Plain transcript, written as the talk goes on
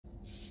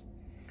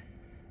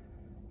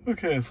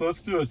Okay, so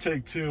let's do a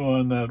take two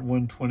on that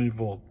 120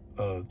 volt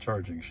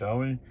charging, shall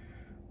we?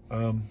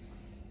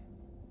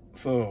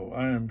 So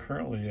I am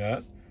currently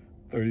at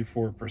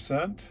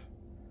 34%,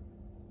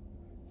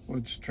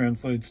 which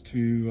translates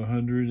to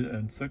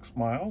 106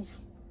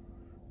 miles.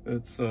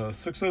 It's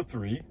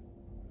 6:03.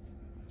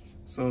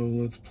 So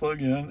let's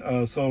plug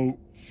in. So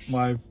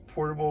my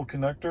portable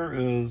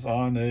connector is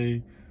on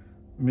a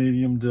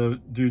medium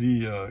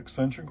duty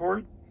extension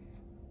cord,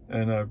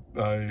 and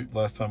I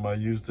last time I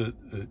used it,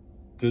 it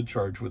did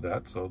charge with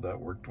that, so that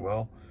worked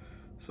well.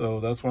 So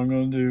that's what I'm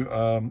going to do.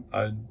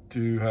 I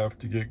do have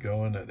to get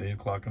going at 8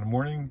 o'clock in the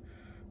morning,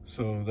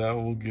 so that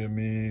will give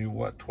me,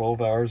 what, 12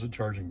 hours of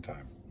charging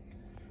time.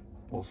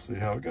 We'll see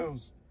how it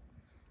goes.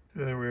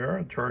 Okay, there we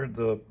are.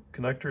 The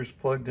connector is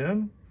plugged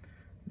in.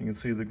 You can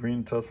see the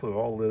green Tesla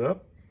all lit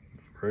up,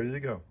 ready to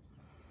go.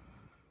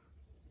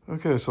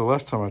 Okay, so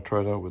last time I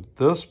tried out with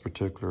this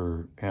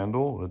particular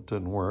handle, it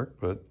didn't work,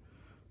 but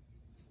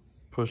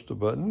push the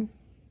button.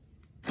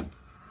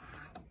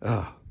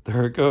 Ah,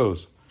 there it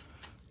goes.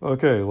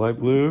 Okay, light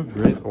blue,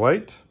 green,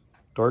 white,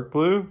 dark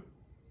blue.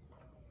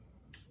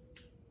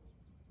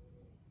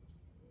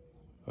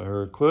 I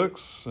heard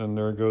clicks, and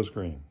there it goes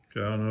green.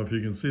 Okay, I don't know if you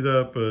can see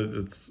that, but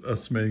it's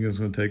estimating it's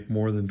going to take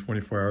more than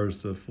 24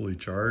 hours to fully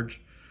charge.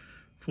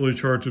 Fully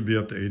charged would be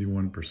up to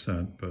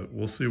 81%, but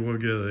we'll see what we'll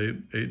get at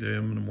 8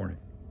 a.m. in the morning.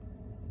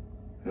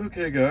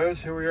 Okay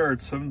guys, here we are at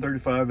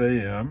 7:35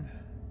 a.m.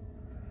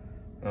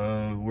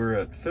 We're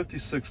at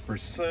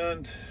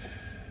 56%.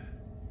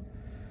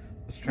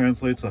 This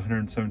translates to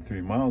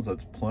 173 miles.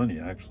 That's plenty,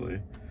 actually.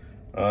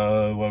 What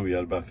are we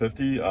at, about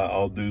 50?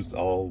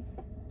 I'll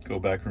go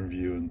back and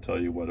review and tell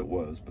you what it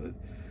was, but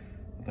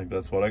I think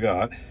that's what I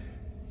got.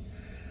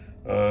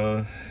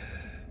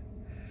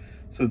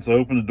 Since I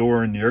opened the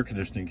door and the air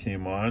conditioning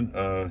came on,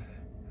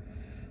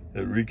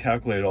 it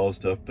recalculated all the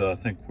stuff, but I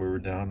think we were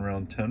down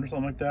around 10 or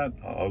something like that.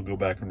 I'll go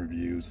back and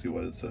review, see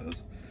what it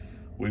says.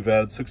 We've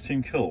had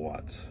 16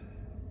 kilowatts,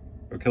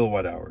 or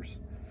kilowatt hours.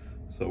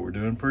 So we're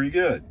doing pretty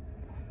good.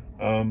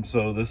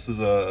 So this is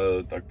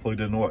I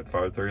plugged in what,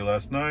 5:30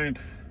 last night.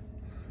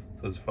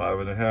 So it's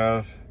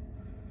 5.5.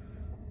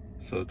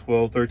 So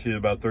 12, 13,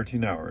 about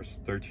 13 hours.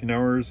 13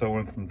 hours, I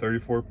went from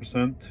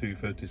 34% to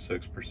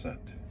 56%.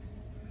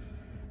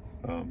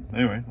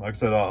 Anyway, like I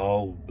said,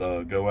 I'll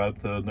go at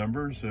the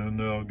numbers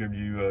and I'll give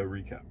you a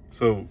recap.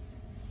 So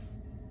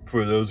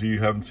for those of you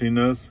who haven't seen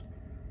this,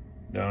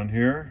 down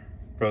here,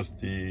 press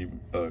the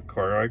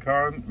car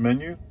icon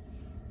menu,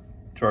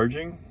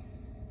 charging,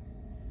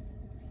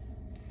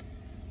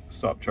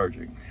 stop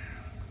charging.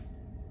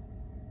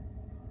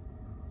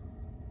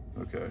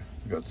 Okay,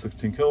 we got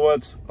 16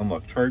 kilowatts,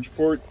 unlock charge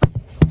port.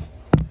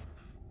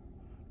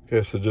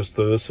 Okay, so just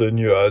to listen,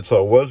 so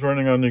I was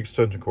running on the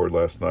extension cord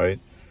last night.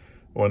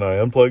 When I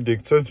unplugged the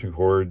extension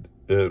cord,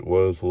 it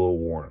was a little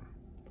warm.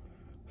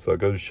 So it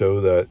goes to show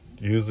that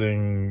you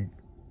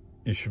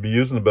should be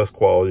using the best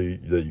quality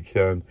that you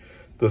can.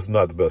 This is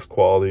not the best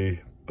quality,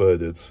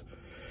 but it's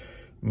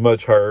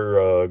much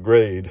higher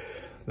grade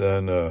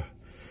than the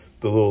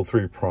little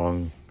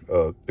 3-prong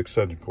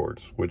extension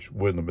cords, which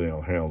wouldn't have been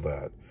able to handle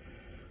that.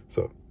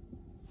 So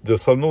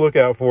just something to look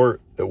out for.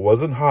 It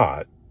wasn't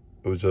hot,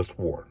 it was just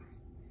warm.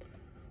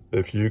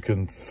 If you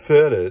can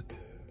fit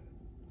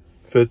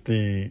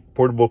the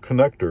portable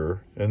connector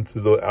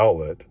into the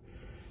outlet,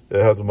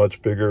 it has a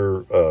much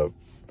bigger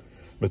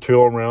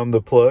material around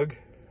the plug,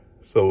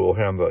 so it will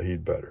handle that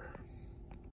heat better.